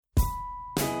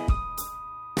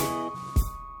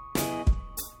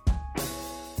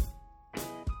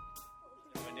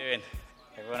doing?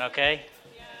 Everyone okay?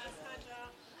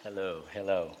 Hello.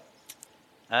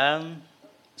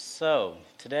 So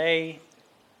today,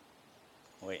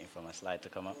 waiting for my slide to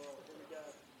come up.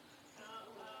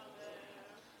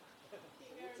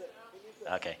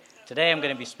 Okay. Today I'm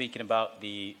going to be speaking about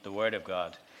the Word of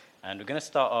God, and we're going to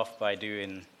start off by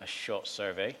doing a short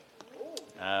survey.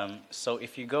 So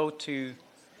if you go to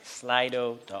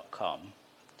slido.com,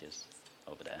 just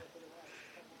over there,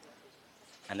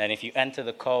 and then if you enter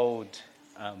the code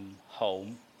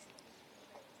home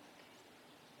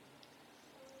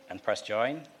and press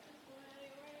join,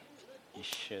 you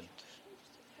should.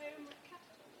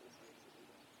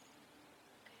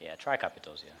 Yeah, try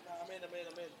capitals, yeah. I'm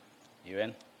in. You in?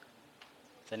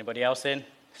 Is anybody else in?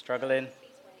 Struggling?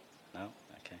 No?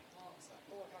 Okay.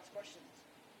 Questions.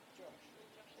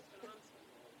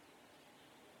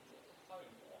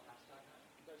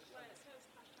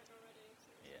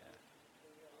 Yeah.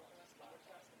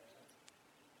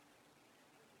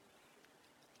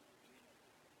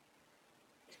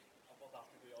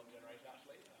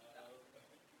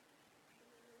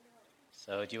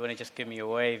 So do you want to just give me a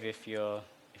wave if you're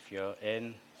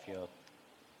in?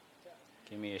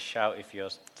 Give me a shout if you're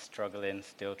struggling,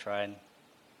 still trying.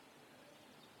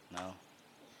 No?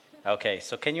 Okay,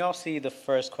 so can you all see the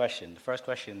first question? The first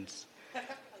question's... Oh,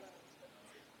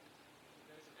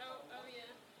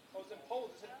 it's in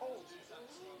polls. How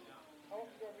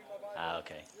often do I read my Bible?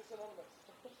 Okay. Is this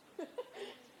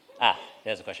anonymous?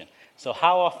 There's a question. So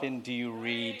how often do you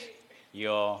read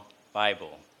your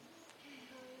Bible?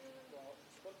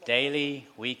 Daily,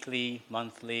 weekly,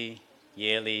 monthly,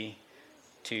 yearly,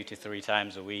 2 to 3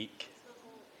 times a week?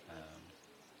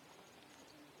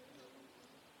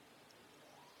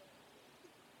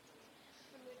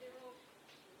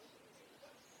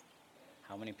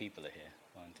 How many people are here?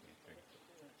 1, 2,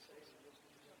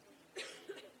 3.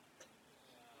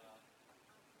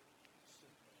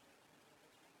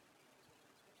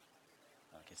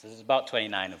 Okay, so there's about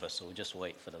 29 of us, so we'll just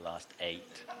wait for the last 8.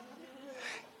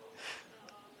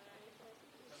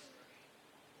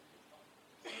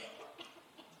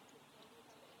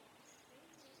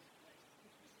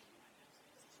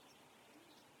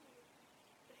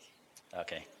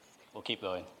 Okay, we'll keep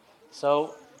going.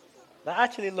 So that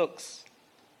actually looks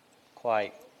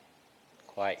quite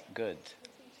good.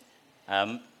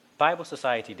 Bible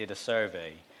Society did a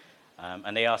survey,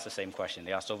 and they asked the same question.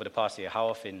 They asked over the past year, how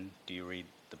often do you read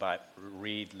the Bible,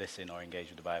 listen, or engage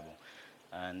with the Bible?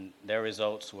 And their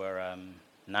results were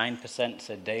 9%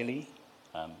 said daily.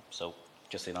 So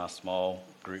just in our small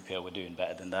group here, we're doing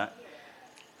better than that.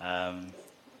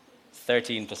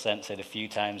 13% said a few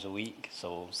times a week,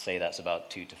 so we'll say that's about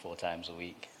 2 to 4 times a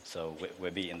week. So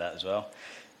we're beating that as well.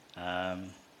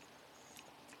 And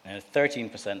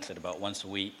 13% said about once a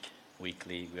week,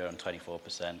 weekly, we're on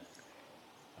 24%.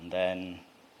 And then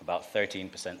about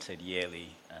 13% said yearly,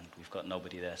 and we've got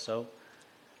nobody there. So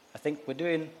I think we're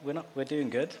doing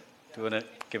good. Do we want to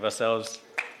give ourselves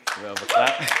a bit of a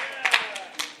clap?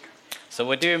 So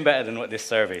we're doing better than what this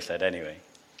survey said anyway.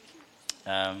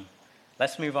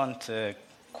 Let's move on to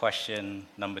question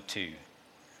number 2.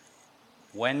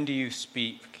 When do you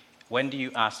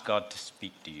ask God to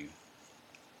speak to you?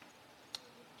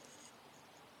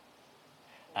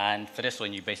 And for this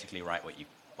one, you basically write what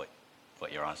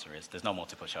your answer is. There's no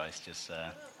multiple choice. Just Like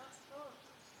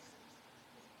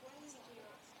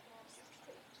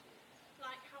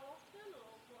how often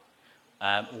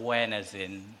or what? when, as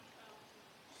in,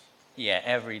 yeah,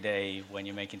 every day when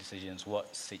you're making decisions,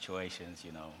 what situations,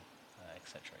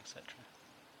 etc., etc.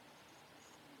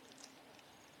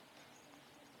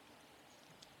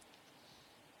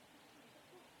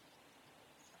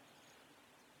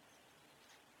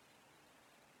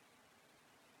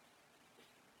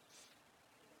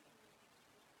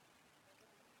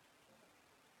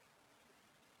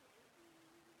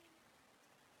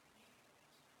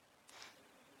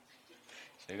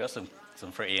 So we've got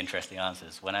some pretty interesting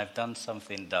answers. When I've done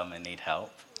something dumb and need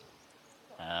help,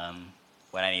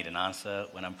 when I need an answer,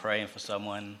 when I'm praying for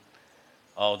someone,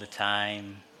 all the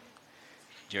time,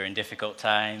 during difficult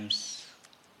times,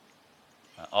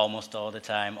 almost all the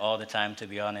time to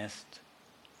be honest,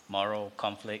 moral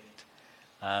conflict.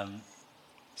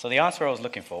 So the answer I was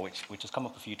looking for, which has come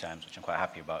up a few times, which I'm quite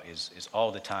happy about, is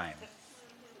all the time.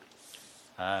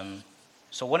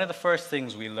 So one of the first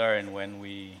things we learn when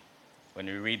we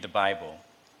read the Bible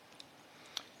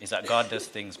is that God does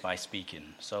things by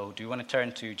speaking. So do you want to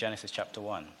turn to Genesis chapter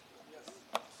 1? Yes.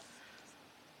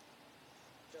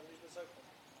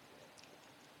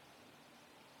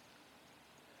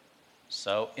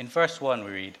 So in verse 1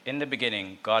 we read, "In the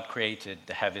beginning God created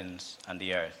the heavens and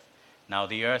the earth. Now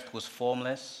the earth was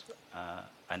formless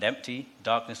and empty.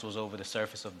 Darkness was over the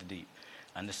surface of the deep.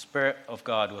 And the Spirit of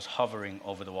God was hovering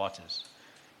over the waters.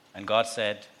 And God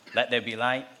said, "Let there be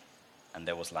light," and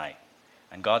there was light.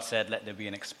 And God said, "Let there be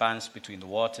an expanse between the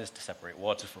waters to separate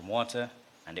water from water,"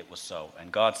 and it was so.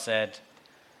 And God said,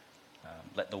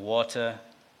 "Let the water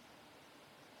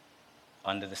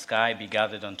under the sky be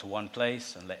gathered unto one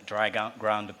place, and let dry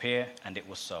ground appear," and it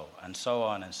was so. And so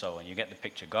on and so on. You get the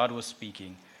picture. God was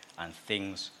speaking, and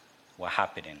things were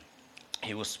happening.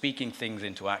 He was speaking things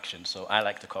into action. So I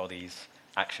like to call these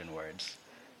action words.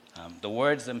 The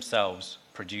words themselves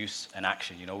produce an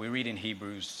action. You know, we read in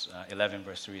Hebrews 11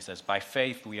 verse 3, it says, "By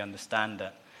faith we understand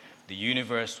that the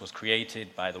universe was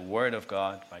created by the word of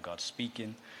God, by God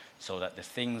speaking, so that the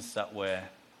things that were,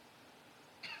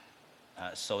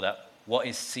 so that what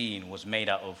is seen was made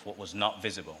out of what was not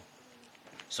visible."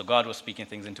 So God was speaking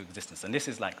things into existence. And this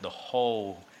is like the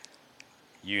whole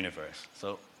universe.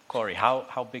 So Corey,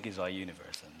 how big is our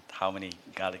universe, and how many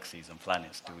galaxies and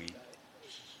planets do we?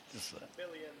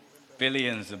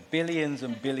 Billions and billions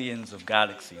and billions of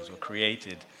galaxies were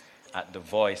created at the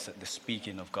voice, at the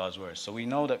speaking of God's words. So we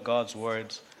know that God's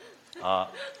words are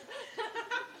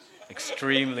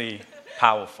extremely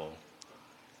powerful,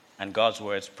 and God's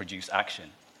words produce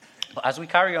action. But as we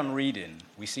carry on reading,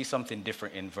 we see something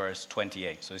different in verse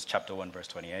 28. So it's chapter 1, verse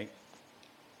 28.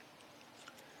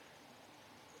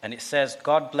 And it says,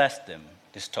 God blessed them,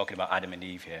 this is talking about Adam and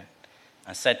Eve here,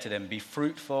 and said to them, "Be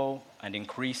fruitful and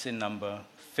increase in number,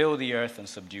 fill the earth and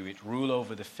subdue it, rule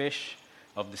over the fish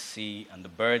of the sea and the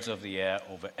birds of the air,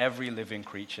 over every living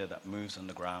creature that moves on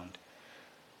the ground."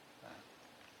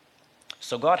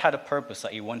 So God had a purpose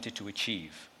that he wanted to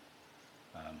achieve,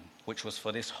 which was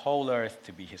for this whole earth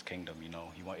to be his kingdom. You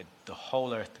know, he wanted the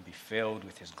whole earth to be filled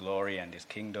with his glory and his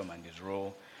kingdom and his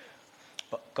rule.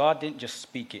 But God didn't just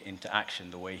speak it into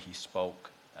action the way he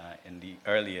spoke in the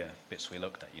earlier bits we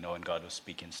looked at, you know, when God was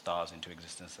speaking stars into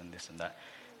existence and this and that.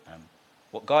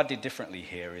 What God did differently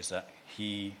here is that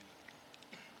he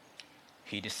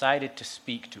decided to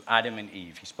speak to Adam and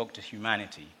Eve. He spoke to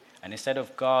humanity. And instead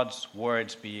of God's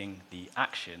words being the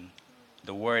action,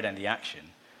 the word and the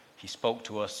action, he spoke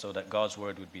to us so that God's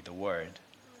word would be the word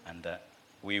and that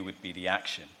we would be the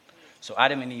action. So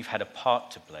Adam and Eve had a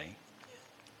part to play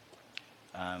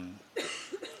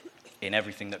in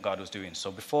everything that God was doing.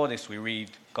 So before this, we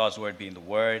read God's word being the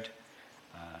word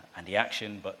and the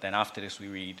action, but then after this, we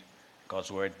read God's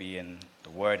word being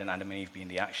the word and Adam and Eve being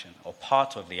the action, or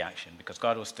part of the action, because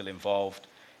God was still involved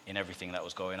in everything that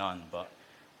was going on, but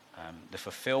the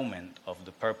fulfillment of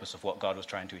the purpose of what God was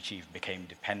trying to achieve became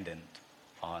dependent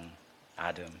on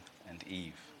Adam and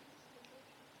Eve.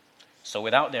 So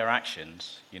without their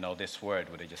actions, you know, this word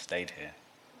would have just stayed here.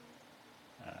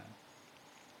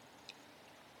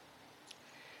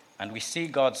 And we see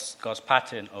God's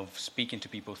pattern of speaking to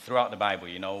people throughout the Bible.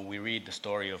 You know, we read the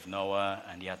story of Noah,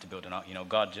 and he had to build an ark. You know,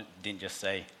 God didn't just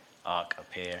say, "Ark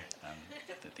appear,"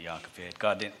 that the ark appeared.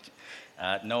 God didn't.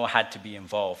 Noah had to be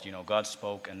involved. You know, God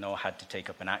spoke, and Noah had to take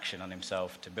up an action on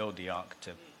himself to build the ark,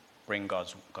 to bring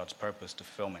God's purpose to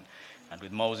fulfillment. And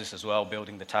with Moses as well,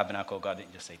 building the tabernacle, God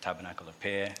didn't just say, "Tabernacle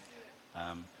appear."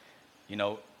 You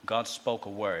know, God spoke a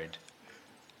word,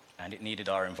 and it needed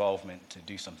our involvement to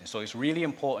do something. So it's really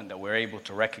important that we're able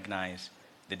to recognize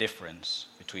the difference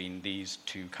between these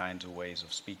two kinds of ways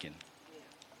of speaking.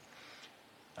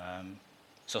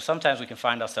 So sometimes we can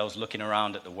find ourselves looking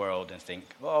around at the world and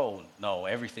think, "Oh no,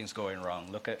 everything's going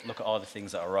wrong. Look at all the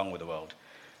things that are wrong with the world."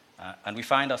 And we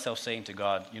find ourselves saying to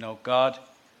God, "You know, God,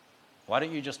 why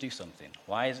don't you just do something?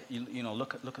 Why is you know,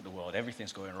 look at the world.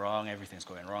 Everything's going wrong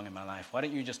in my life. Why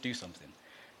don't you just do something?"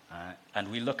 And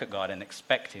we look at God and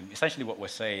expect him. Essentially what we're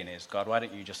saying is, "God, why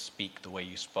don't you just speak the way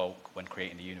you spoke when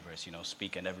creating the universe? You know,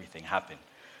 speak and everything happen."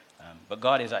 But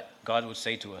God would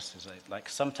say to us, is like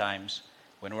sometimes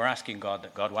when we're asking God,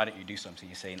 that "God, why don't you do something?"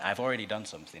 He's saying, "I've already done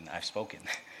something. I've spoken,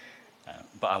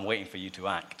 but I'm waiting for you to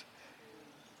act."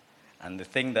 And the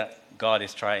thing that God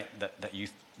is trying, that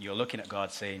you're looking at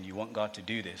God saying you want God to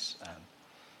do this,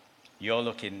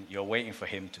 you're waiting for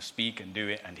him to speak and do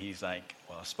it, and he's like,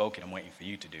 "Well, I've spoken, I'm waiting for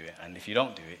you to do it." And if you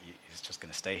don't do it, it's just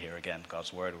going to stay here again.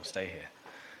 God's word will stay here.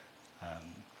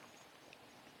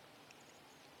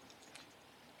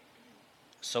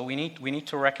 So we need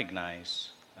to recognize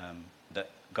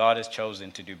that God has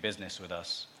chosen to do business with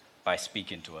us by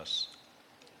speaking to us.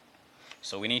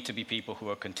 So we need to be people who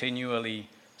are continually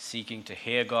seeking to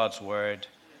hear God's word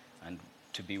and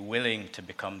to be willing to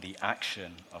become the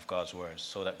action of God's words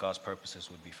so that God's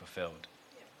purposes would be fulfilled.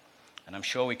 And I'm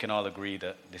sure we can all agree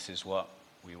that this is what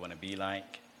we want to be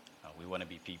like. We want to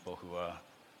be people who are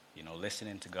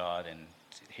listening to God and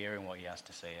hearing what he has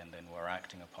to say, and then we're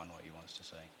acting upon what he wants to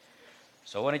say.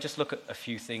 So I want to just look at a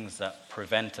few things that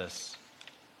prevent us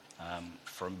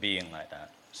from being like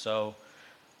that. So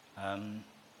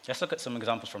let's look at some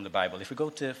examples from the Bible. If we go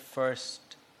to 1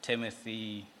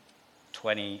 Timothy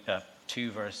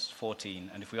 2, verse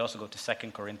 14, and if we also go to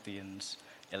 2 Corinthians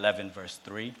 11, verse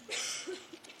 3.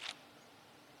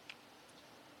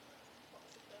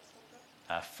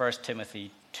 1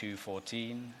 Timothy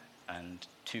 2:14 and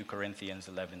 2 Corinthians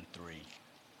 11:3.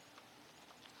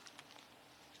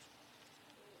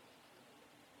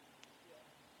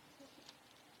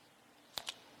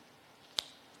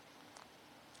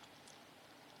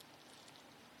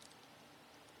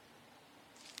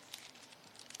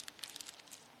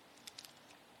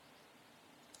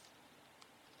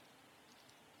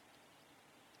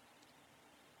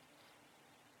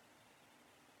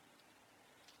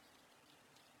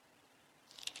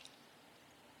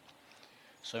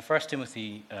 So in 1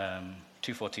 Timothy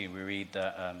 2:14, we read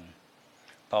that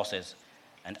Paul says,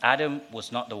 "And Adam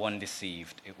was not the one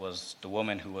deceived. It was the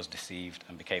woman who was deceived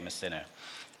and became a sinner."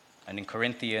 And in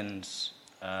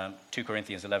 2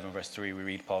 Corinthians 11, verse 3, we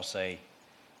read Paul say,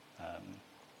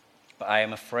 "But I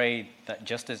am afraid that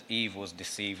just as Eve was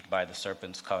deceived by the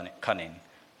serpent's cunning,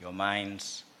 your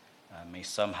minds may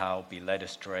somehow be led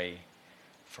astray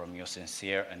from your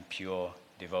sincere and pure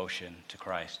devotion to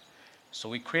Christ." So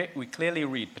we clearly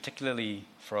read, particularly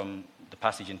from the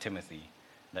passage in Timothy,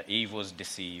 that Eve was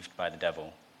deceived by the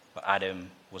devil, but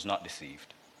Adam was not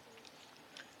deceived.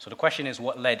 So the question is,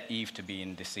 what led Eve to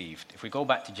being deceived? If we go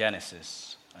back to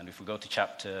Genesis, and if we go to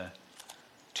chapter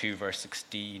 2, verse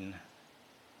 16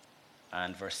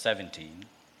 and verse 17,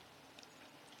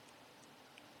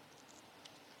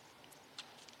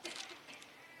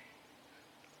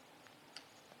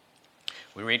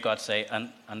 we read God say,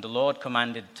 and the Lord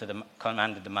commanded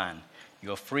the man,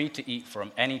 "You are free to eat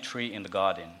from any tree in the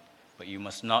garden, but you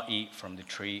must not eat from the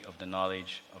tree of the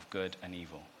knowledge of good and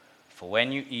evil. For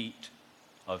when you eat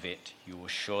of it, you will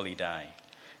surely die."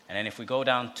 And then if we go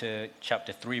down to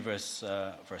chapter 3, verse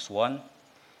 1,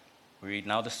 we read,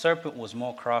 "Now the serpent was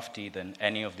more crafty than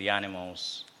any of the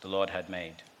animals the Lord had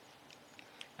made.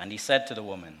 And he said to the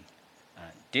woman,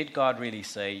 'Did God really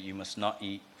say you must not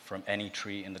eat from any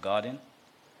tree in the garden?'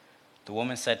 The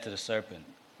woman said to the serpent,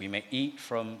 'We may eat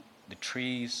from the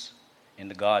trees in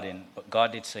the garden, but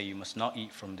God did say you must not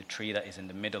eat from the tree that is in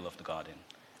the middle of the garden,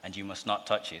 and you must not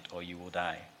touch it, or you will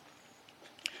die.'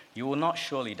 'You will not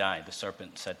surely die,' the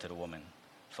serpent said to the woman,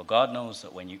 'for God knows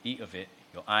that when you eat of it,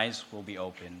 your eyes will be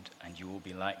opened, and you will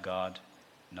be like God,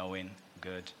 knowing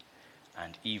good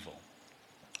and evil.'"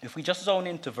 If we just zone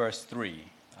into verse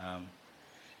 3,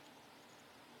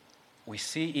 we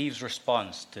see Eve's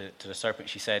response to the serpent.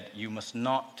 She said, "You must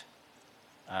not,"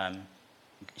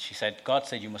 God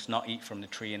said, "You must not eat from the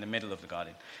tree in the middle of the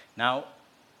garden." Now,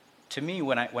 to me,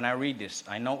 when I read this,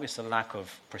 I notice a lack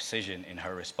of precision in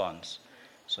her response.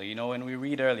 So, when we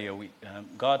read earlier,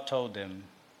 God told them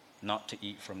not to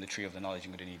eat from the tree of the knowledge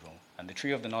of good and evil. And the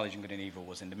tree of the knowledge of good and evil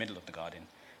was in the middle of the garden,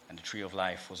 and the tree of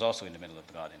life was also in the middle of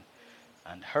the garden.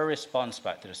 And her response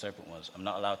back to the serpent was, "I'm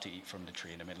not allowed to eat from the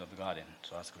tree in the middle of the garden."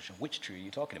 So I asked the question, which tree are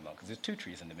you talking about? Because there's 2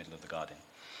 trees in the middle of the garden.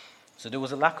 So there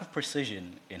was a lack of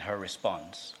precision in her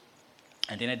response.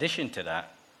 And in addition to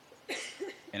that,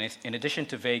 in addition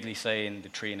to vaguely saying the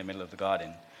tree in the middle of the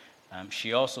garden,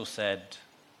 she also said,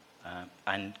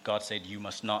 and God said, "You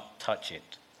must not touch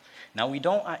it." Now, we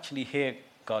don't actually hear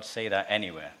God say that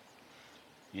anywhere.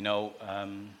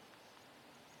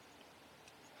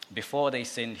 Before they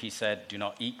sinned, he said, "Do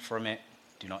not eat from it,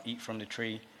 do not eat from the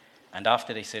tree." And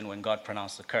after they sinned, when God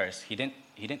pronounced the curse, he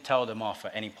didn't tell them off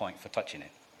at any point for touching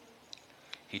it.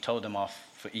 He told them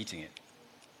off for eating it.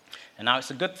 And now it's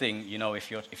a good thing,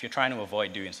 if you're trying to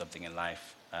avoid doing something in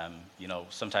life,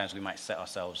 sometimes we might set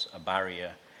ourselves a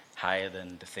barrier higher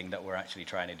than the thing that we're actually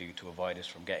trying to do to avoid us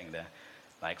from getting there.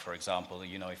 Like, for example,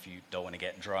 if you don't want to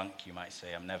get drunk, you might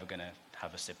say, "I'm never going to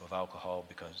have a sip of alcohol,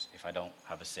 because if I don't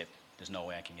have a sip, there's no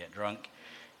way I can get drunk."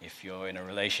 If you're in a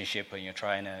relationship and you're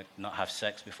trying to not have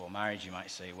sex before marriage, you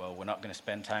might say, "Well, we're not going to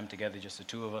spend time together, just the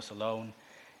 2 of us alone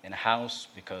in a house,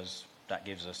 because that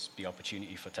gives us the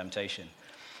opportunity for temptation."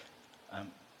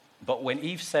 But when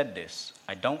Eve said this,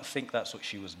 I don't think that's what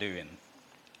she was doing.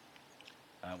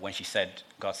 When she said,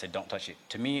 God said, "Don't touch it."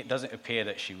 To me, it doesn't appear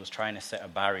that she was trying to set a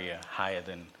barrier higher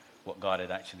than what God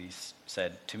had actually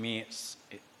said. To me,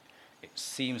 it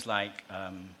seems like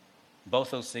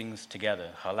both those things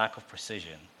together, her lack of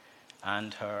precision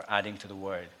and her adding to the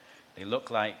word, they look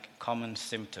like common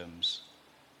symptoms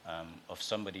of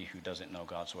somebody who doesn't know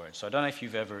God's word. So I don't know if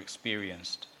you've ever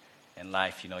experienced in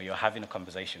life, you're having a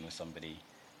conversation with somebody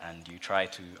and you try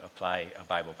to apply a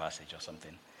Bible passage or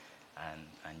something,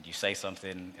 and you say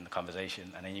something in the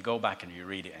conversation, and then you go back and you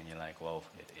read it and you're like, well,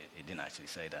 it didn't actually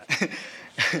say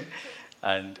that.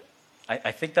 And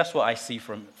I think that's what I see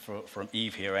from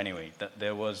Eve here anyway, that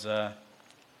there was an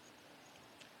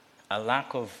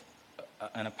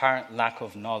apparent lack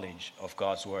of knowledge of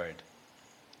God's word.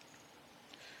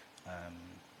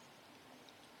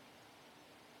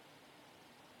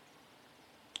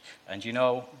 And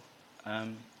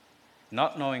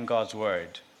not knowing God's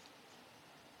word,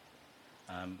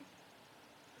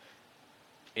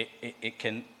 it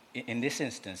can, in this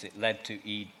instance, it led to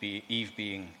Eve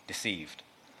being deceived.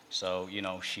 So,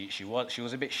 she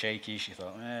was a bit shaky. She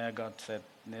thought, God said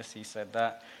this, he said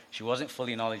that. She wasn't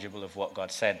fully knowledgeable of what God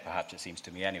said, perhaps it seems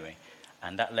to me anyway.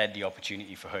 And that led the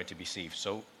opportunity for her to be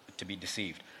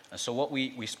deceived. And so what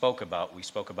we spoke about,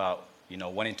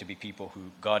 wanting to be people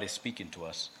who God is speaking to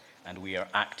us, and we are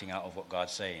acting out of what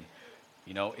God's saying.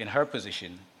 In her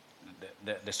position,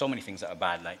 there's so many things that are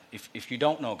bad. Like, if you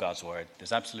don't know God's word,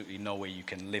 there's absolutely no way you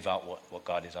can live out what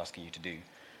God is asking you to do.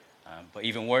 But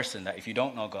even worse than that, if you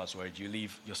don't know God's word, you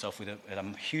leave yourself with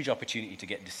a huge opportunity to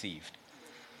get deceived.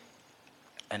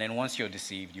 And then once you're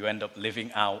deceived, you end up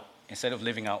instead of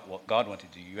living out what God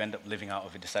wanted to do, you end up living out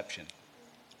of a deception,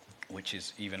 which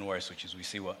is even worse, which is we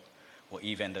see what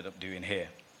Eve ended up doing here.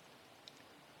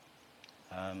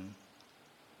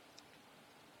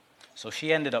 So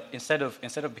she ended up, instead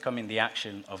of becoming the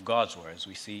action of God's words,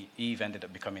 we see Eve ended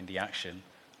up becoming the action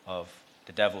of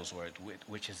the devil's word,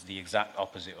 which is the exact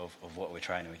opposite of what we're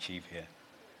trying to achieve here.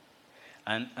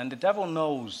 And the devil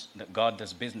knows that God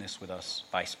does business with us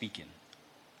by speaking.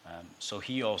 So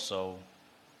he also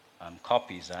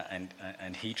copies that,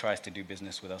 and he tries to do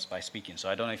business with us by speaking. So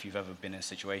I don't know if you've ever been in a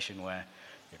situation where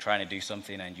you're trying to do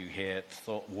something and you hear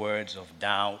words of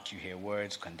doubt, you hear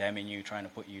words condemning you, trying to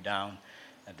put you down.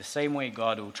 And the same way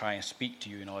God will try and speak to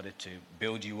you in order to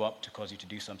build you up, to cause you to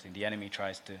do something, the enemy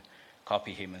tries to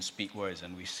copy him and speak words.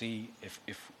 And we see if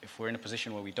we're in a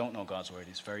position where we don't know God's word,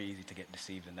 it's very easy to get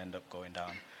deceived and end up going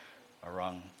down a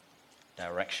wrong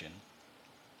direction.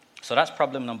 So that's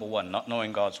problem number one, not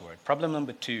knowing God's word. Problem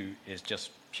number two is just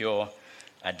pure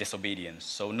disobedience.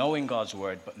 So knowing God's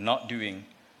word but not doing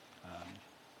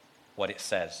what it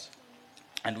says.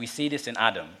 And we see this in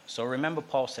Adam. So remember,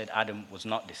 Paul said Adam was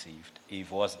not deceived.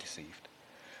 Eve was deceived.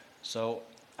 So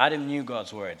Adam knew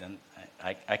God's word. And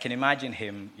I can imagine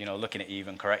him, looking at Eve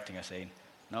and correcting her, saying,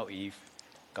 no, Eve,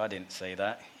 God didn't say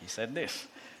that. He said this.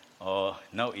 Or,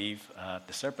 no, Eve,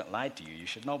 the serpent lied to you. You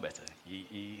should know better.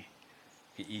 He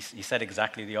said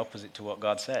exactly the opposite to what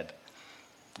God said.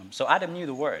 So Adam knew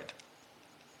the word.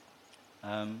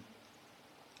 But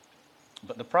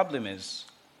the problem is,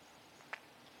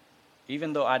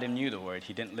 even though Adam knew the word,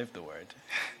 he didn't live the word,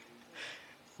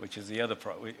 which is the other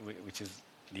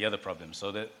problem.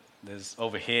 So there's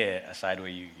over here a side where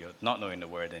you're not knowing the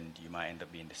word and you might end up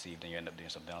being deceived and you end up doing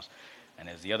something else. And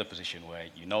there's the other position where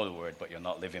you know the word but you're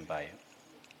not living by it.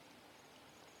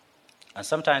 And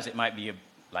sometimes it might be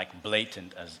like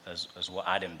blatant as what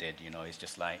Adam did. It's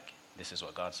just like, this is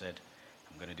what God said,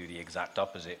 I'm going to do the exact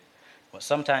opposite. But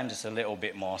sometimes it's a little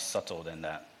bit more subtle than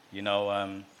that.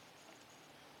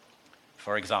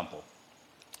 For example,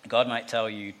 God might tell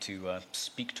you to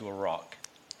speak to a rock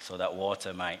so that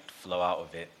water might flow out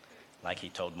of it, like he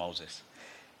told Moses.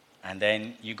 And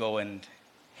then you go and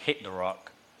hit the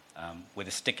rock with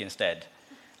a stick instead.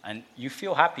 And you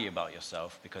feel happy about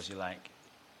yourself because you're like,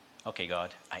 okay,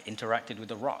 God, I interacted with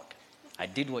the rock. I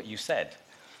did what you said.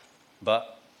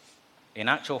 But in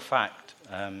actual fact,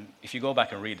 if you go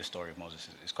back and read the story of Moses,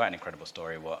 it's quite an incredible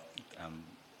story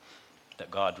that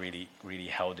God really, really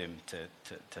held him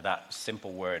to that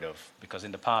simple word because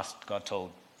in the past, God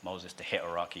told Moses to hit a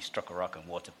rock. He struck a rock and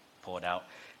water poured out.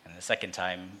 And the second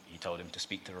time, he told him to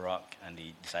speak to the rock, and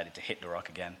he decided to hit the rock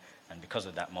again. And because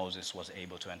of that, Moses was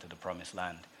able to enter the promised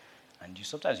land. And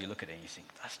sometimes you look at it and you think,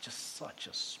 that's just such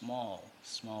a small,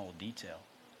 small detail.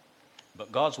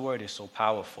 But God's word is so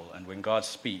powerful, and when God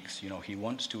speaks, he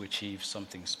wants to achieve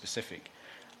something specific.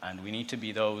 And we need to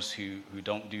be those who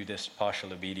don't do this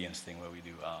partial obedience thing where we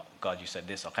do, God, you said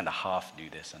this, I'll kind of half do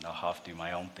this, and I'll half do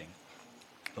my own thing.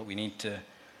 But we need to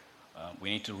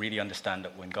really understand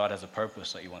that when God has a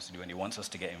purpose that he wants to do, and he wants us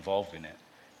to get involved in it,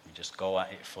 we just go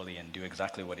at it fully and do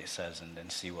exactly what it says, and then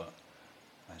see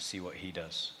what he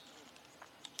does.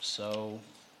 So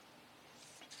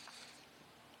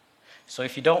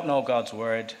if you don't know God's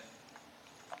word,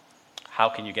 how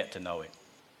can you get to know it?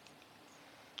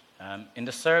 In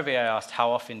the survey I asked,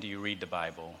 how often do you read the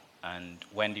Bible, and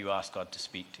when do you ask God to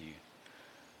speak to you?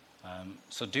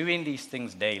 So doing these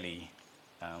things daily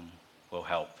will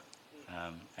help.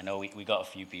 I know we got a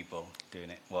few people doing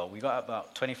it. Well, we got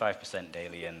about 25%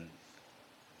 daily, and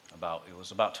it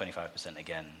was about 25%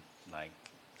 again, like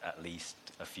at least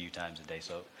a few times a day,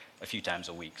 so a few times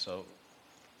a week. So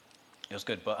it was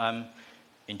good. But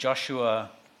in Joshua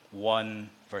 1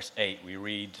 verse 8, we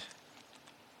read,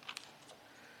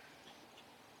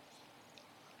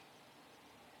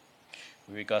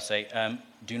 God say,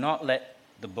 do not let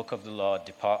the book of the law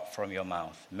depart from your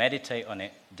mouth. Meditate on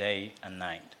it day and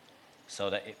night, so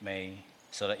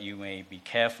that you may be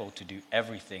careful to do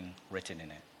everything written in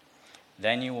it.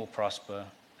 Then you will prosper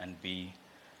and be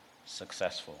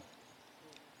successful.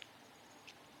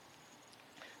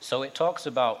 So it talks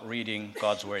about reading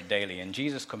God's word daily, and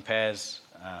Jesus compares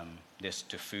this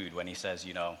to food when he says,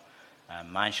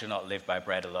 man shall not live by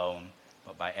bread alone,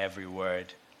 but by every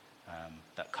word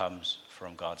that comes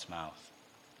from God's mouth.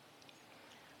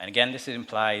 And again, this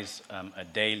implies a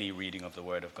daily reading of the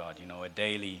word of God, a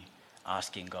daily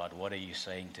asking God, what are you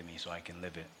saying to me so I can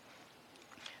live it?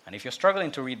 And if you're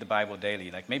struggling to read the Bible daily,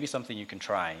 like maybe something you can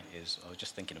try is, I was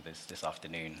just thinking of this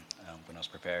afternoon when I was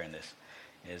preparing this,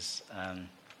 is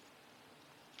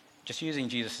just using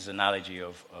Jesus' analogy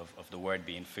of the word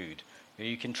being food.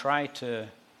 You can try to,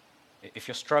 if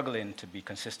you're struggling to be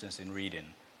consistent in reading,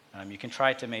 you can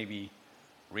try to maybe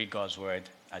read God's word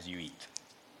as you eat,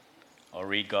 or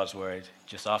read God's word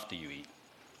just after you eat.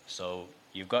 So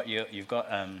you've got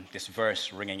this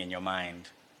verse ringing in your mind,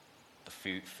 the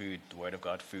food, the word of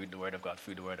God, food, the word of God,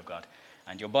 food, the word of God.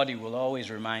 And your body will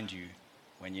always remind you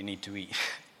when you need to eat.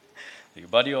 Your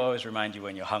body will always remind you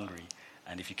when you're hungry.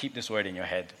 And if you keep this word in your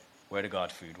head, word of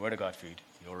God, food,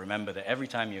 you'll remember that every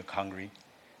time you're hungry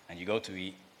and you go to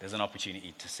eat, there's an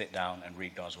opportunity to sit down and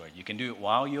read God's word. You can do it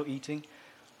while you're eating,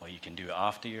 or you can do it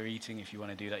after you're eating if you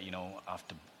want to do that.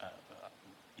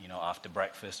 After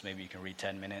breakfast, maybe you can read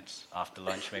 10 minutes. After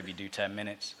lunch, maybe do 10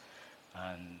 minutes.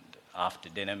 And after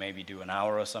dinner, maybe do an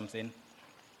hour or something.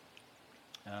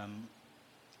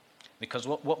 Because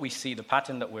what we see, the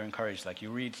pattern that we're encouraged, like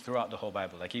you read throughout the whole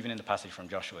Bible, like even in the passage from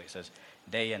Joshua, it says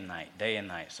day and night, day and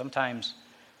night. Sometimes,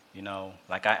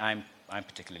 like I'm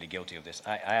particularly guilty of this.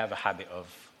 I have a habit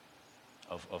of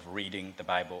reading the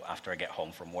Bible after I get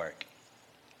home from work.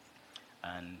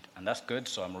 And that's good,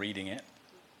 so I'm reading it.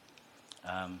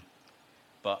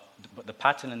 But the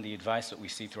pattern and the advice that we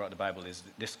see throughout the Bible is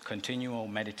this continual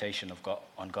meditation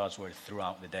on God's word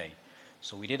throughout the day.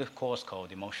 So we did a course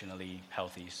called Emotionally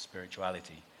Healthy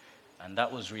Spirituality, and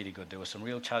that was really good. There were some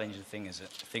real challenging things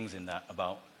in that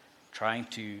about trying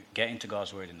to get into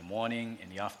God's word in the morning, in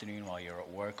the afternoon while you're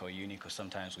at work or uni, because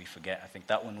sometimes we forget. I think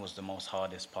that one was the most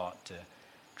hardest part, to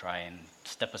try and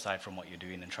step aside from what you're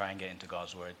doing and try and get into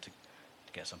God's word to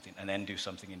get something, and then do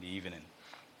something in the evening.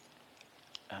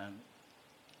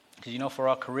 Because, for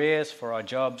our careers, for our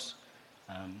jobs,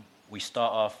 we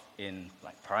start off in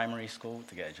like primary school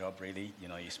to get a job, really.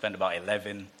 You spend about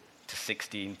 11 to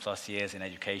 16 plus years in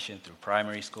education through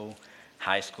primary school,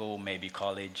 high school, maybe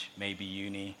college, maybe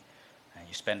uni. And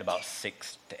you spend about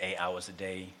 6 to 8 hours a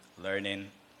day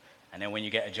learning. And then when you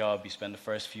get a job, you spend the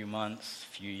first few months,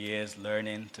 few years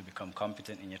learning to become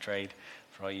competent in your trade.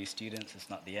 For all you students, it's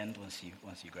not the end once you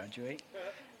graduate.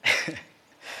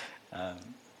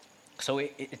 So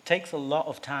it takes a lot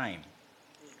of time.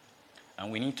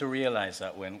 And we need to realize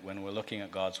that when we're looking at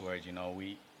God's word,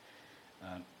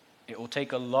 it will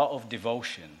take a lot of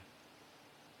devotion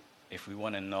if we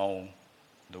want to know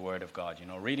the word of God.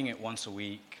 Reading it once a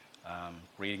week,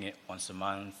 reading it once a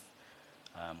month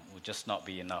will just not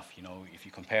be enough. If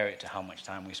you compare it to how much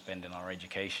time we spend in our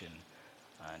education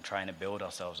and trying to build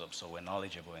ourselves up so we're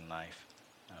knowledgeable in life,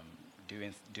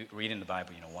 reading the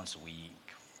Bible, once a week,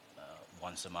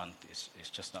 once a month,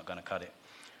 it's just not going to cut it.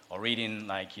 Or reading,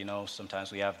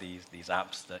 sometimes we have these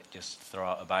apps that just throw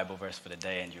out a Bible verse for the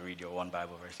day, and you read your one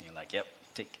Bible verse, and you're like, yep,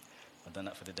 tick, I've done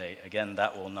that for the day. Again,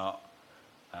 that will not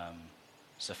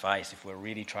suffice if we're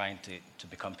really trying to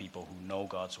become people who know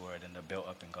God's word and are built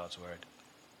up in God's word.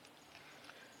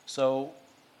 So,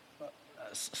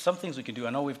 some things we can do. I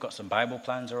know we've got some Bible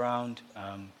plans around.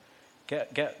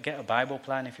 Get a Bible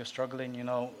plan if you're struggling.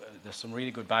 There's some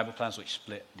really good Bible plans which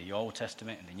split the Old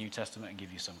Testament and the New Testament and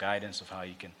give you some guidance of how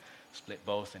you can split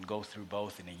both and go through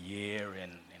both in a year,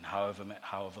 in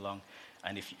however long.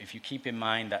 And if you keep in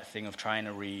mind that thing of trying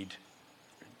to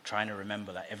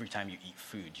remember that every time you eat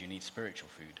food, you need spiritual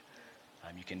food.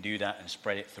 You can do that and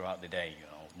spread it throughout the day,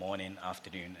 morning,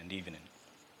 afternoon, and evening.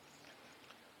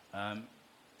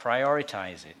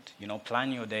 Prioritize it.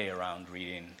 Plan your day around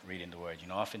reading the word.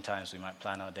 Oftentimes we might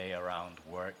plan our day around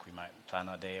work. We might plan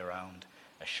our day around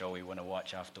a show we want to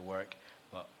watch after work.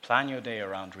 But plan your day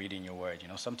around reading your word.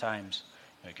 Sometimes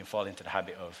you can fall into the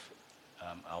habit of,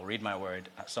 I'll read my word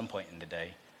at some point in the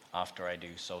day after I do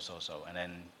so. And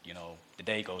then, the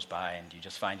day goes by and you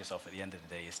just find yourself at the end of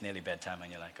the day, it's nearly bedtime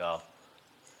and you're like, oh,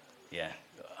 yeah,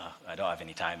 I don't have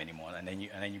any time anymore. And then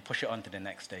you push it on to the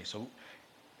next day. So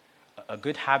a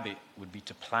good habit would be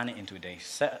to plan it into a day.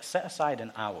 Set aside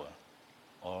an hour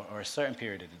or a certain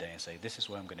period of the day and say, this is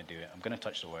where I'm going to do it. I'm going to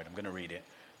touch the word. I'm going to read it.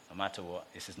 No matter what,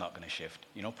 this is not going to shift.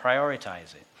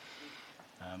 Prioritize it.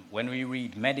 When we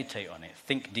read, meditate on it.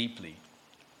 Think deeply.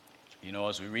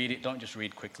 As we read it, don't just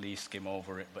read quickly, skim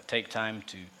over it, but take time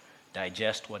to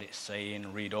digest what it's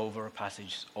saying, read over a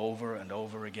passage over and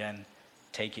over again,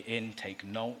 take it in, take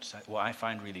notes. What I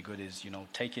find really good is,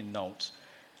 taking notes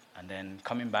and then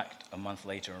coming back a month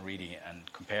later and reading it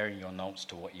and comparing your notes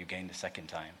to what you gained the second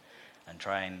time. And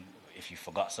try and, if you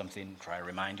forgot something, try to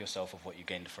remind yourself of what you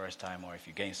gained the first time, or if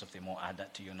you gain something more, add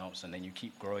that to your notes, and then you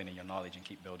keep growing in your knowledge and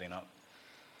keep building up.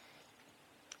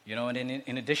 And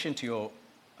in addition to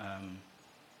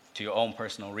your own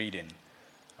personal reading,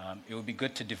 it would be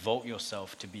good to devote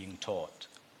yourself to being taught.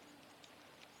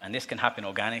 And this can happen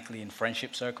organically in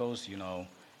friendship circles,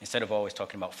 instead of always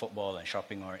talking about football and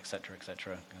shopping or et cetera,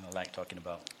 like talking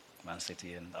about Man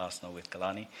City and Arsenal with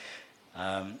Kalani.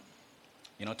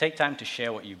 Take time to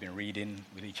share what you've been reading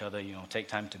with each other. Take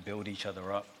time to build each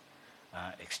other up,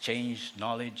 exchange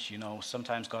knowledge.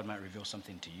 Sometimes God might reveal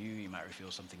something to you. He might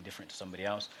reveal something different to somebody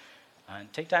else.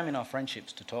 And take time in our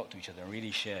friendships to talk to each other and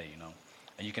really share,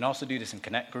 And you can also do this in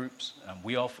connect groups.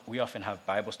 We often have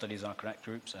Bible studies in our connect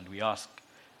groups, and we ask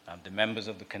the members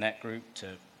of the connect group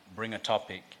to bring a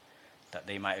topic that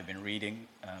they might have been reading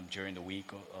during the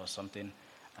week or something.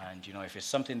 And, if it's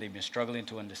something they've been struggling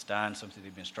to understand, something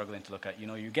they've been struggling to look at,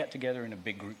 you get together in a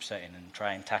big group setting and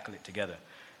try and tackle it together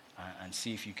and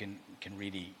see if you can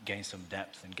really gain some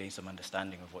depth and gain some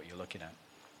understanding of what you're looking at.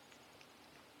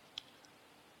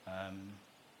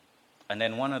 And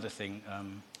then one other thing,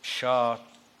 Shah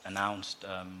announced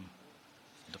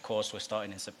the course we're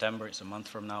starting in September. It's a month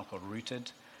from now, called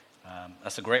Rooted.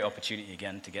 That's a great opportunity,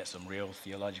 again, to get some real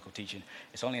theological teaching.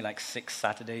 It's only like 6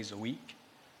 Saturdays a week.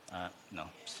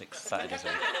 6 Saturdays a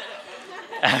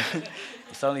week.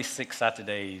 It's only 6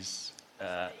 Saturdays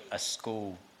a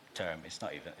school term. It's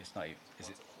not even, is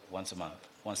it once a month?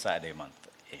 One Saturday a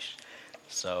month-ish.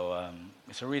 So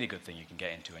it's a really good thing you can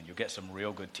get into, and you'll get some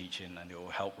real good teaching, and it will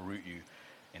help root you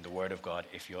in the Word of God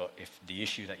if the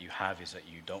issue that you have is that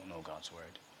you don't know God's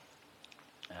Word.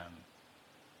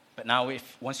 But now,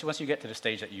 once you get to the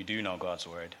stage that you do know God's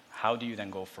Word, how do you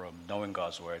then go from knowing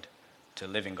God's Word to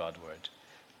living God's Word?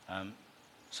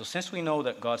 So since we know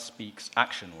that God speaks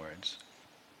action words,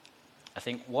 I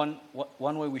think one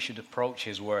way we should approach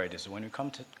His Word is when we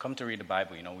come to read the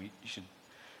Bible. We should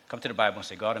come to the Bible and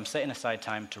say, God, I'm setting aside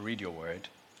time to read your Word,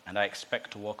 and I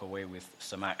expect to walk away with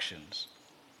some actions.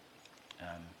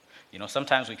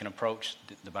 Sometimes we can approach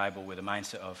the Bible with a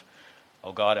mindset of,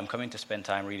 oh God, I'm coming to spend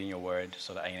time reading your Word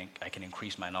so that I can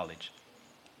increase my knowledge.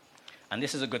 And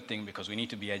this is a good thing because we need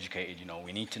to be educated.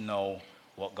 We need to know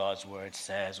what God's Word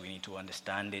says. We need to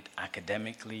understand it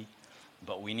academically,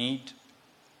 but we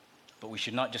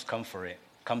should not just come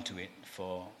to it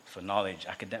for knowledge,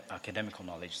 academical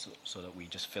knowledge, so that we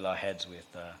just fill our heads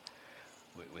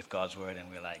with God's Word and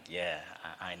we're like, yeah,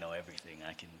 I know everything.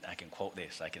 I can quote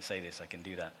this. I can say this. I can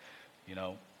do that.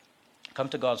 Come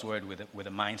to God's Word with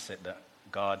a mindset that,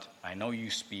 God, I know you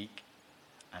speak,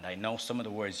 and I know some of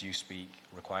the words you speak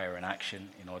require an action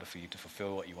in order for you to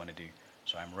fulfill what you want to do.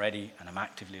 So I'm ready, and I'm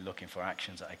actively looking for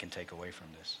actions that I can take away from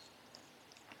this.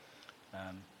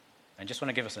 I just want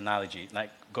to give us an analogy,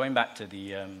 like going back to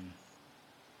the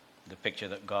picture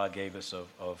that God gave us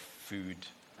of food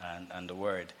and the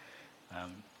Word.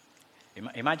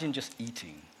 Imagine just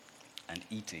eating and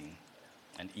eating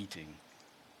and eating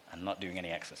and not doing any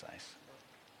exercise.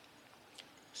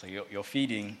 So you're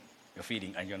feeding,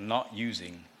 and you're not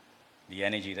using the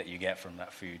energy that you get from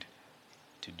that food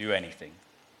to do anything.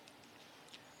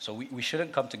 So we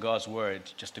shouldn't come to God's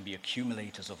Word just to be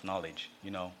accumulators of knowledge.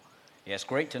 Yeah, it's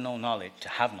great to know knowledge, to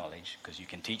have knowledge, because you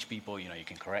can teach people, you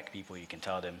can correct people, you can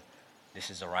tell them this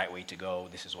is the right way to go,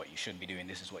 this is what you should be doing,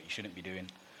 this is what you shouldn't be doing.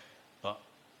 But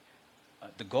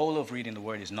the goal of reading the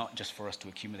Word is not just for us to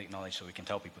accumulate knowledge so we can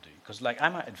tell people to. Because I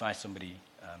might advise somebody,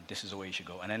 this is the way you should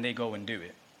go, and then they go and do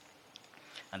it,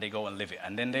 and they go and live it,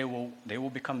 and then they will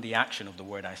become the action of the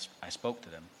Word I spoke to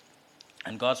them,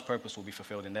 and God's purpose will be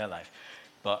fulfilled in their life.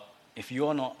 But if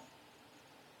you're not,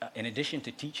 in addition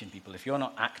to teaching people, if you're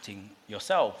not acting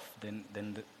yourself,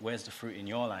 then where's the fruit in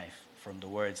your life from the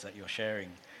words that you're sharing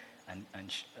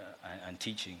and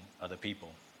teaching other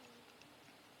people?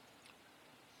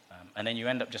 And then you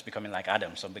end up just becoming like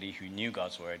Adam, somebody who knew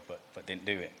God's word but didn't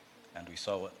do it. And we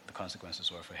saw what the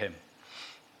consequences were for him.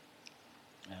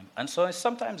 And so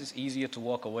sometimes it's easier to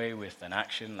walk away with an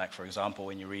action. Like, for example,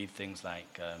 when you read things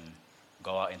like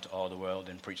go out into all the world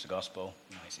and preach the gospel.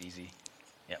 It's easy.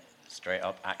 Yep, straight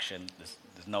up action.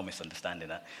 There's no misunderstanding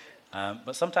that.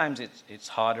 But sometimes it's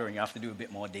harder and you have to do a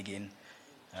bit more digging.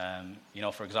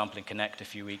 For example, in Connect a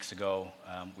few weeks ago,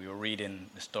 we were reading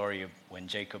the story of when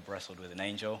Jacob wrestled with an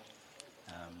angel.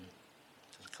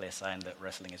 It's a clear sign that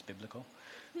wrestling is biblical.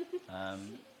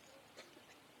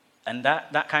 And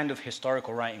that kind of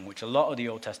historical writing, which a lot of the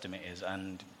Old Testament is,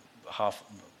 and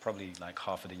probably like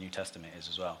half of the New Testament is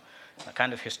as well, that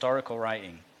kind of historical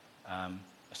writing,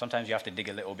 sometimes you have to dig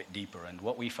a little bit deeper. And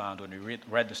what we found when we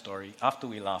read the story, after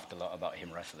we laughed a lot about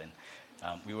him wrestling,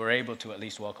 we were able to at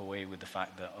least walk away with the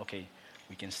fact that, okay,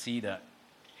 we can see that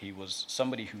he was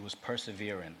somebody who was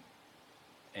persevering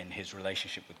in his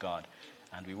relationship with God.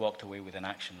 And we walked away with an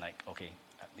action like, okay,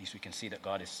 at least we can see that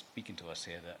God is speaking to us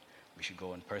here, that we should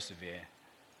go and persevere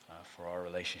for our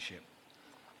relationship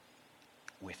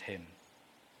with him.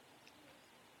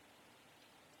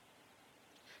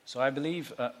 So I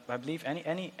believe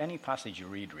any passage you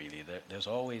read, really, there's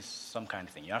always some kind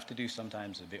of thing. You have to do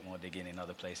sometimes a bit more digging in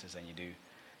other places than you do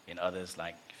in others.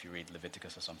 Like if you read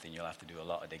Leviticus or something, you'll have to do a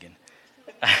lot of digging.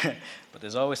 But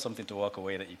there's always something to walk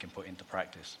away that you can put into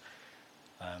practice.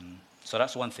 So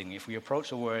that's one thing. If we approach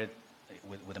the word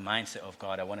with a mindset of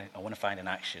God, I want to find an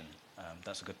action.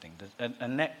 That's a good thing.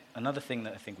 Another thing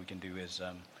that I think we can do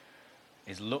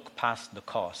is look past the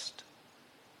cost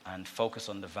and focus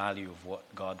on the value of what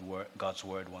God's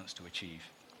word wants to achieve.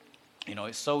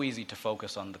 It's so easy to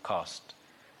focus on the cost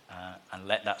and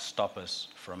let that stop us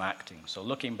from acting. So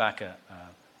looking back at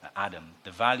Adam,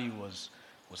 the value was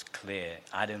clear.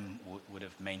 Adam would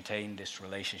have maintained this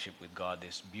relationship with God,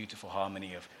 this beautiful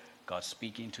harmony of God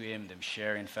speaking to him, them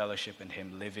sharing fellowship, and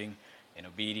him living in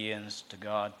obedience to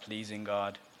God, pleasing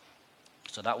God.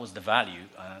 So that was the value.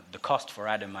 The cost for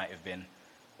Adam might have been,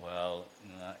 well,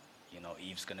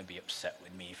 Eve's going to be upset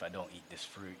with me if I don't eat this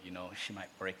fruit. She might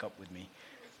break up with me.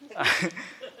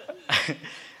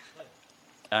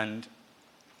 And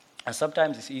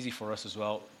sometimes it's easy for us as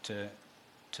well to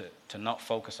not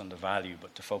focus on the value,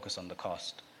 but to focus on the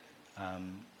cost. Where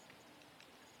am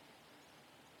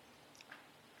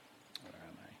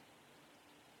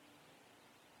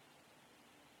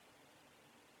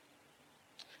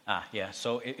I? Yeah.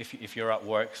 So if you're at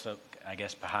work, so I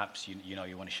guess perhaps you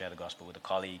want to share the gospel with a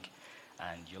colleague,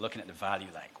 and you're looking at the value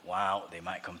like, wow, they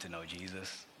might come to know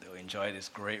Jesus. They'll enjoy this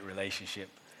great relationship,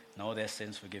 know their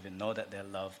sins forgiven, know that they're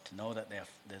loved, know that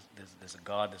there's a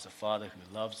God, there's a Father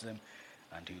who loves them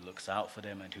and who looks out for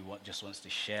them and who just wants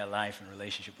to share life and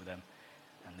relationship with them.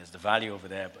 And there's the value over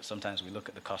there, but sometimes we look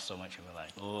at the cost so much and we're like,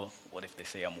 oh, what if they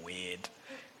say I'm weird?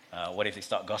 What if they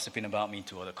start gossiping about me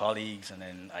to other colleagues, and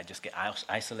then I just get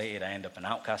isolated, I end up an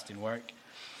outcast in work?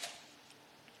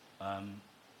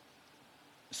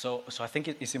 So I think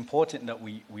it's important that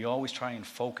we always try and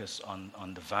focus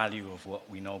on the value of what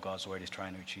we know God's word is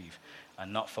trying to achieve,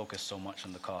 and not focus so much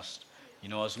on the cost.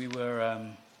 As we were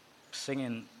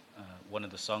singing one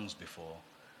of the songs before,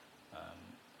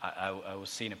 I was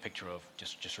seeing a picture of,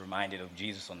 just reminded of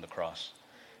Jesus on the cross.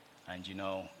 And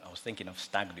I was thinking of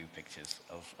stag do pictures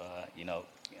of,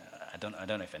 I don't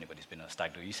know if anybody's been on a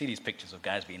stag do. You see these pictures of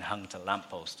guys being hung to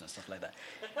lampposts and stuff like that.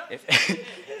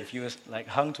 If you was like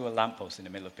hung to a lamppost in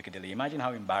the middle of Piccadilly, imagine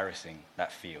how embarrassing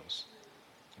that feels.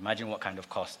 Imagine what kind of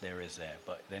cost there is there.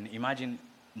 But then imagine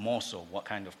more so what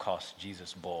kind of cost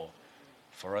Jesus bore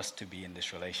for us to be in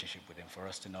this relationship with him, for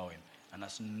us to know him. And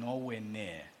that's nowhere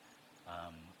near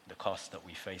the cost that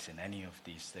we face in any of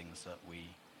these things that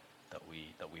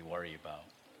we worry about.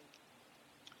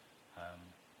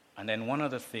 And then one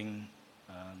other thing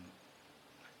I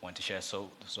want to share.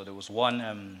 So there was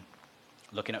one,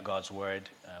 looking at God's word,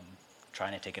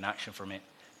 trying to take an action from it.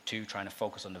 2, trying to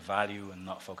focus on the value and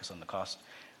not focus on the cost.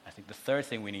 I think the third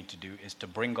thing we need to do is to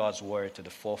bring God's word to the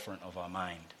forefront of our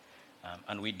mind.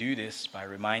 And we do this by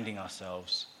reminding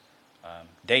ourselves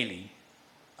daily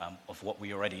of what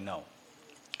we already know.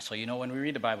 So when we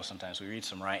read the Bible, sometimes we read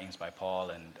some writings by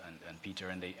Paul and Peter,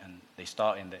 and they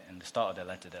start in the start of their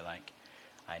letter. They're like,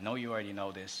 "I know you already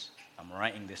know this. I'm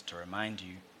writing this to remind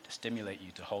you, to stimulate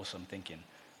you to wholesome thinking,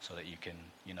 so that you can,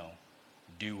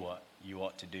 do what you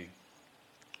ought to do."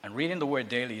 And reading the word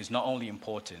daily is not only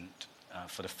important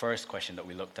for the first question that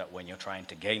we looked at when you're trying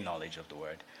to gain knowledge of the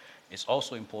word. It's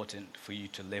also important for you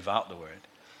to live out the word,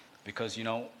 because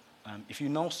if you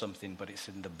know something but it's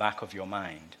in the back of your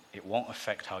mind, it won't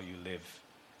affect how you live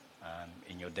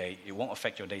in your day. It won't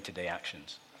affect your day-to-day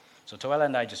actions. So Toella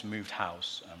and I just moved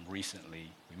house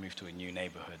recently. We moved to a new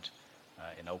neighborhood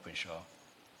in Openshaw.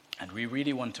 And we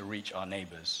really want to reach our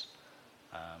neighbors.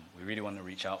 We really want to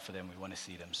reach out for them. We want to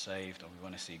see them saved, and we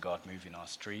want to see God move in our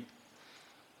street.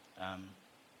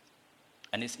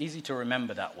 And it's easy to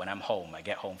remember that when I'm home. I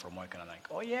get home from work and I'm like,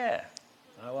 oh yeah,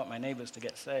 I want my neighbors to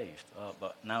get saved.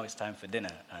 But now it's time for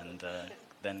dinner, and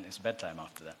then it's bedtime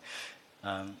after that.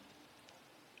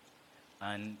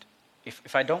 And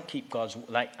if I don't keep God's,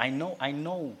 like I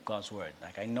know God's word,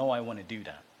 like I know I want to do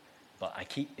that, but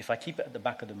if I keep it at the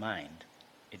back of the mind,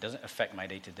 it doesn't affect my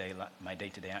day-to-day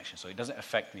action. So it doesn't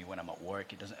affect me when I'm at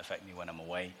work. It doesn't affect me when I'm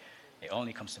away. It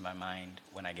only comes to my mind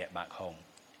when I get back home.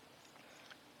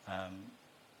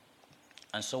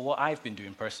 And so what I've been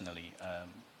doing personally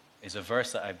is a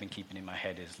verse that I've been keeping in my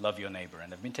head is love your neighbor.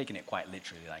 And I've been taking it quite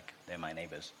literally, like they're my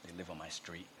neighbors. They live on my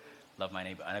street. Love my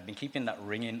neighbor. And I've been keeping that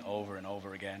ringing over and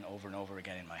over again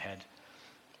in my head.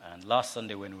 And last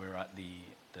Sunday when we were at the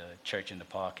church in the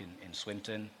park in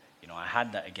Swinton, I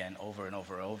had that again over and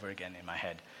over again in my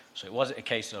head. So it wasn't a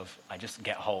case of I just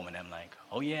get home and I'm like,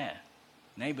 oh yeah,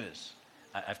 neighbors.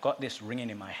 I've got this ringing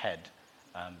in my head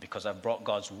because I've brought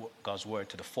God's word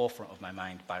to the forefront of my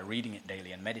mind by reading it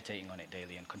daily and meditating on it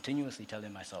daily and continuously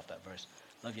telling myself that verse,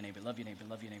 love your neighbor, love your neighbor,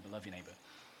 love your neighbor, love your neighbor.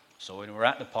 So when we were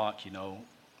at the park,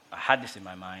 I had this in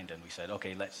my mind and we said,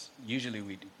 okay,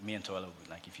 usually me and Toella,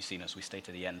 like if you've seen us, we stay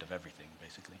to the end of everything,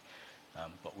 basically.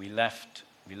 But we left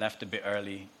a bit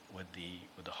early with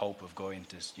the hope of going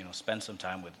to spend some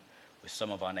time with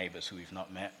some of our neighbors who we've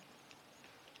not met.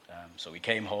 So we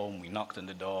came home, we knocked on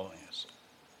the door. It was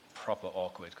proper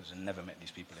awkward because we've never met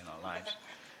these people in our lives.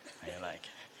 And you're like,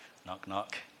 knock,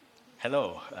 knock.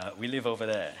 Hello, we live over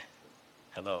there.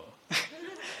 Hello.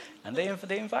 And they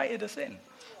invited us in.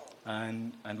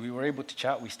 And we were able to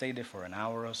chat. We stayed there for an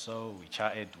hour or so. We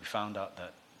chatted. We found out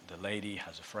that the lady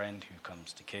has a friend who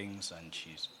comes to King's, and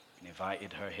she's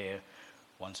invited her here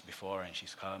once before, and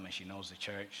she's come and she knows the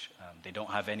church. They don't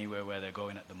have anywhere where they're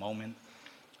going at the moment.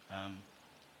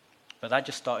 But that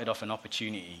just started off an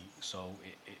opportunity. So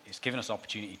it's given us an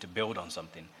opportunity to build on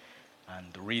something.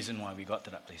 And the reason why we got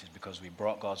to that place is because we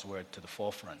brought God's word to the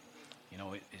forefront.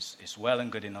 It's well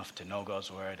and good enough to know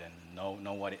God's word and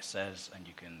know what it says, and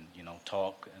you can,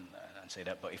 talk and say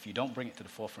that. But if you don't bring it to the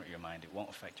forefront of your mind, it won't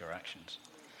affect your actions.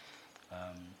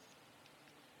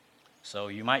 So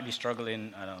you might be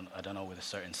struggling, I don't know, with a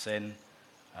certain sin.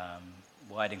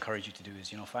 What I'd encourage you to do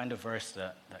is, find a verse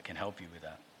that can help you with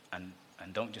that.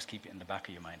 And don't just keep it in the back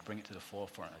of your mind. Bring it to the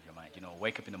forefront of your mind.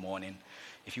 Wake up in the morning.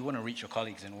 If you want to reach your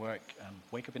colleagues in work,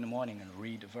 wake up in the morning and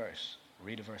read a verse.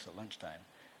 Read a verse at lunchtime.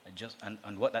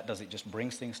 And what that does, it just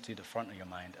brings things to the front of your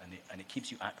mind, and it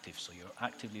keeps you active. So you're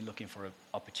actively looking for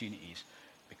opportunities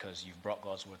because you've brought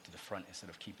God's word to the front instead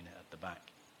of keeping it at the back.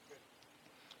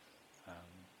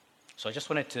 So I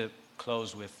just wanted to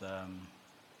close with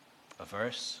a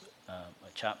verse, a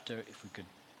chapter, if we could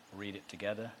read it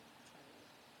together.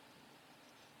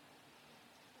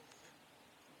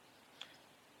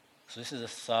 So this is a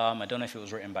psalm. I don't know if it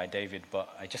was written by David,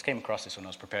 but I just came across this when I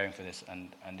was preparing for this,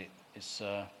 and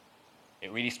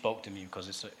it really spoke to me because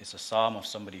it's a psalm of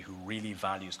somebody who really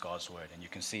values God's word, and you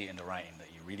can see it in the writing that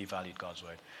he really valued God's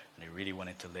word, and he really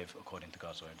wanted to live according to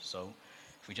God's word. So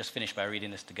if we just finish by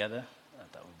reading this together,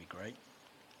 that would be great.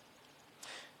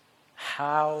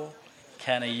 How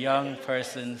can a young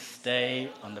person stay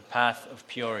on the path of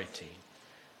purity?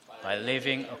 By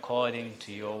living according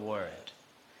to your word.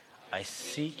 I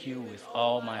seek you with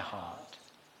all my heart.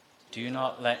 Do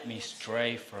not let me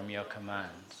stray from your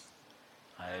commands.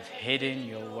 I have hidden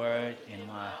your word in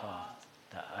my heart,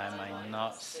 that I might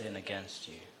not sin against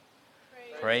you.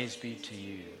 Praise be to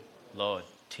you. Lord,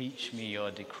 teach me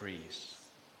your decrees.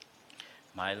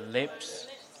 My lips,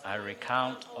 I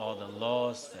recount all the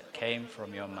laws that came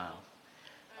from your mouth.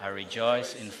 I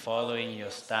rejoice in following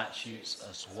your statutes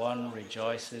as one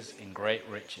rejoices in great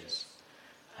riches.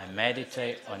 I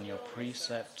meditate on your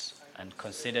precepts and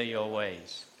consider your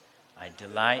ways. I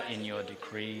delight in your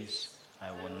decrees.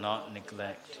 I will not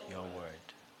neglect your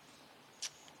word.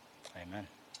 Amen.